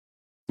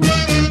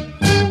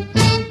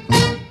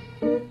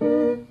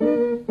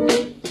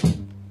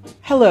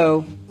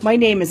Hello, my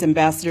name is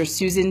Ambassador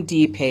Susan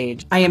D.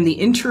 Page. I am the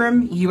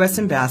interim U.S.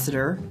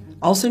 Ambassador,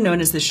 also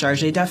known as the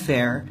Chargé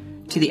d'Affaires,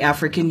 to the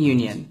African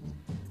Union.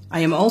 I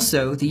am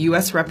also the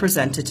U.S.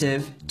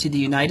 representative to the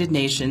United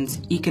Nations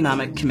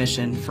Economic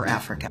Commission for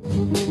Africa.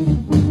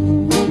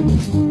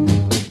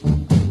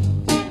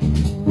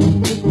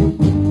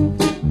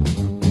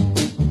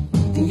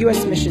 The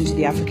U.S. mission to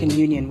the African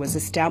Union was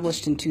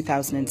established in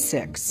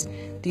 2006.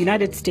 The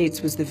United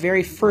States was the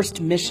very first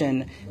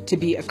mission to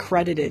be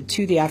accredited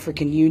to the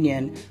African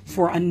Union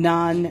for a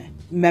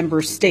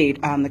non-member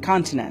state on the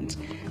continent.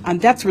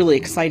 That's really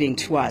exciting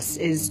to us,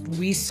 is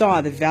we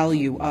saw the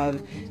value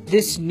of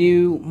this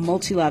new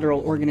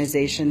multilateral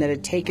organization that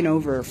had taken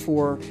over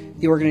for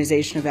the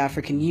Organization of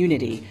African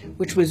Unity,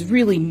 which was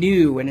really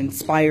new and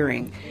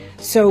inspiring.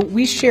 So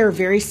we share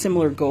very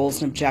similar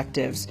goals and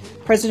objectives.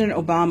 President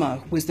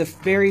Obama was the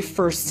very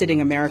first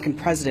sitting American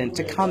president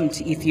to come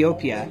to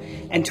Ethiopia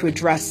and to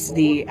address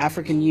the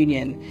African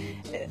Union.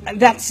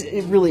 That's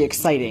really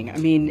exciting. I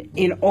mean,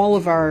 in all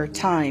of our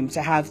time,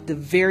 to have the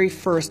very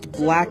first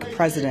black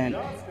president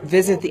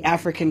visit the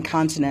African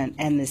continent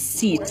and the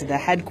seat, the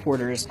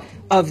headquarters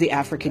of the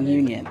African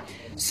Union.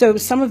 So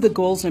some of the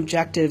goals and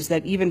objectives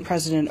that even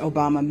President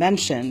Obama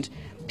mentioned: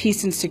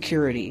 peace and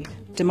security,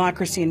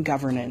 democracy and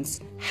governance,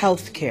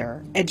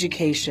 healthcare,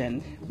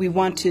 education. We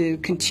want to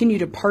continue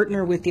to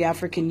partner with the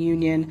African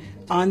Union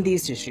on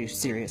these issues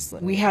seriously.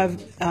 We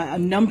have a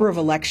number of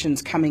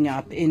elections coming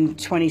up in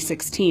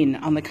 2016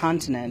 on the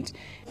continent,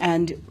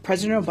 and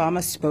President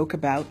Obama spoke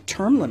about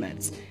term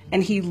limits,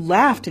 and he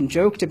laughed and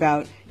joked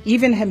about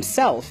even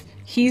himself.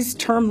 He's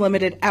term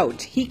limited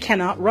out. He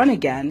cannot run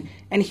again,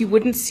 and he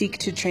wouldn't seek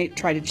to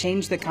try to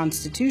change the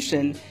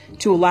Constitution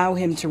to allow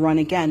him to run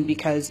again,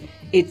 because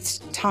it's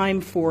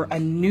time for a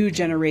new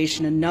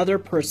generation, another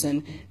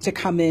person to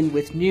come in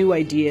with new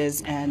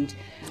ideas and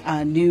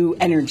new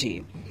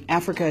energy.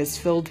 Africa is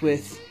filled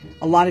with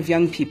a lot of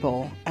young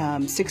people.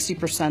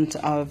 60%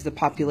 of the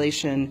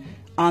population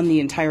on the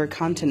entire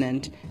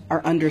continent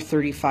are under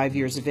 35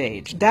 years of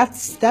age.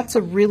 That's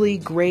a really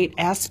great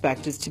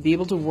aspect, is to be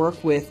able to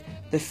work with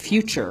the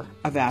future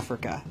of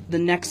Africa, the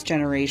next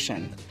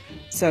generation.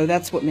 So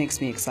that's what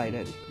makes me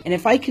excited. And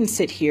if I can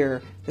sit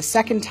here, the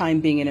second time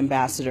being an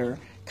ambassador,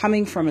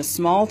 coming from a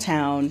small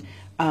town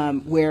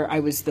where I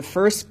was the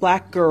first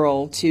black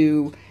girl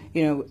to,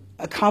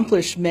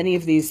 accomplish many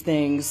of these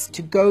things,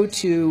 to go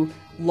to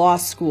law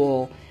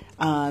school,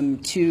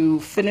 to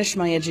finish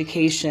my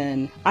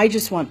education, I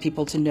just want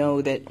people to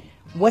know that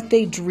what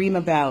they dream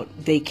about,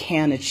 they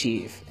can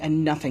achieve,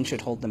 and nothing should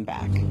hold them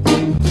back.